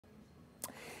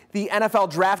The NFL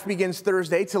draft begins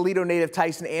Thursday. Toledo native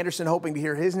Tycen Anderson hoping to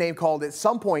hear his name called at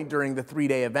some point during the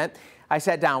three-day event. I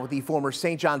sat down with the former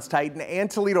St. John's Titan and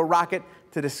Toledo Rocket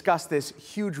to discuss this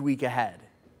huge week ahead.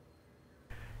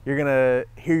 You're going to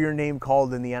hear your name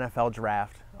called in the NFL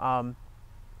draft.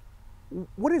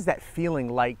 What is that feeling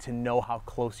like to know how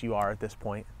close you are at this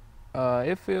point?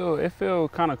 It feel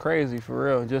kind of crazy for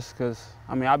real, just because,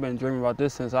 I mean, I've been dreaming about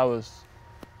this since I was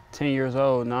 10 years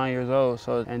old, 9 years old.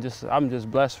 So, I'm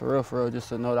just blessed for real, just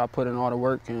to know that I put in all the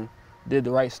work and did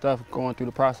the right stuff going through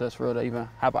the process for real, to even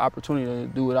have an opportunity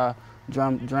to do what I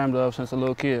dreamed of since a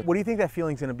little kid. What do you think that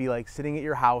feeling's gonna be like, sitting at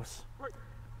your house,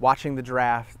 watching the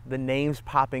draft, the names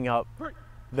popping up,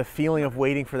 the feeling of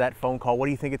waiting for that phone call? What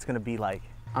do you think it's gonna be like?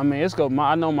 I mean,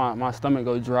 I know my stomach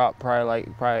go drop probably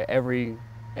every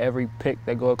pick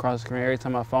that go across the screen. Every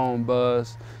time my phone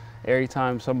buzz, every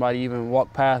time somebody even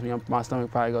walk past me, my stomach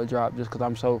probably go drop, just because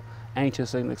I'm so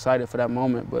anxious and excited for that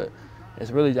moment. But it's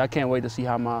really, I can't wait to see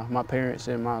how my parents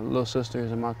and my little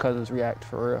sisters and my cousins react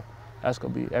for real. That's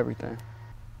gonna be everything.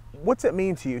 What's it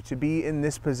mean to you to be in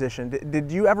this position?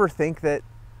 Did you ever think that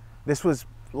this was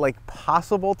like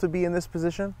possible to be in this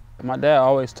position? My dad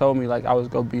always told me like I was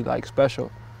gonna be like special.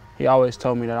 He always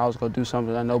told me that I was gonna do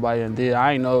something that nobody did.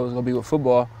 I didn't know it was gonna be with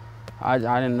football. I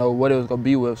didn't know what it was gonna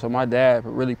be with. So my dad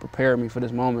really prepared me for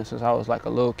this moment since I was like a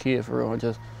little kid for real, and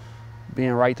just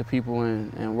being right to people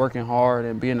and working hard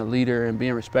and being a leader and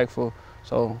being respectful.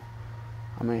 So,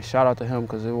 I mean, shout out to him,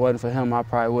 because if it wasn't for him, I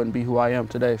probably wouldn't be who I am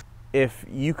today. If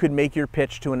you could make your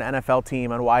pitch to an NFL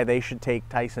team on why they should take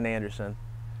Tycen Anderson,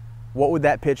 what would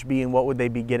that pitch be and what would they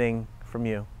be getting from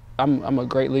you? I'm a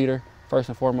great leader, first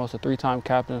and foremost, a three-time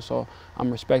captain, so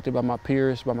I'm respected by my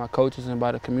peers, by my coaches, and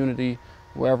by the community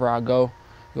wherever I go.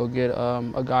 You'll get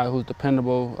a guy who's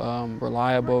dependable,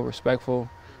 reliable, respectful.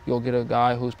 You'll get a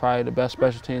guy who's probably the best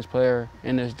special teams player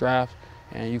in this draft,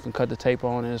 and you can cut the tape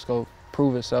on and just go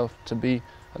prove itself to be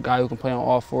a guy who can play on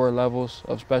all four levels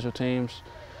of special teams.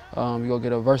 You'll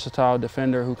get a versatile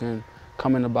defender who can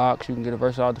come in the box. You can get a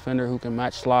versatile defender who can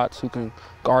match slots, who can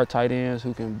guard tight ends,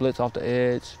 who can blitz off the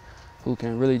edge, who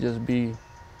can really just be,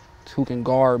 who can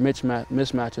guard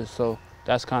mismatches. So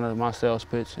that's kind of my sales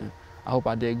pitch, and I hope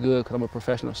I did good, because I'm a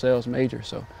professional sales major,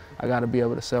 so I got to be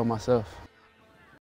able to sell myself.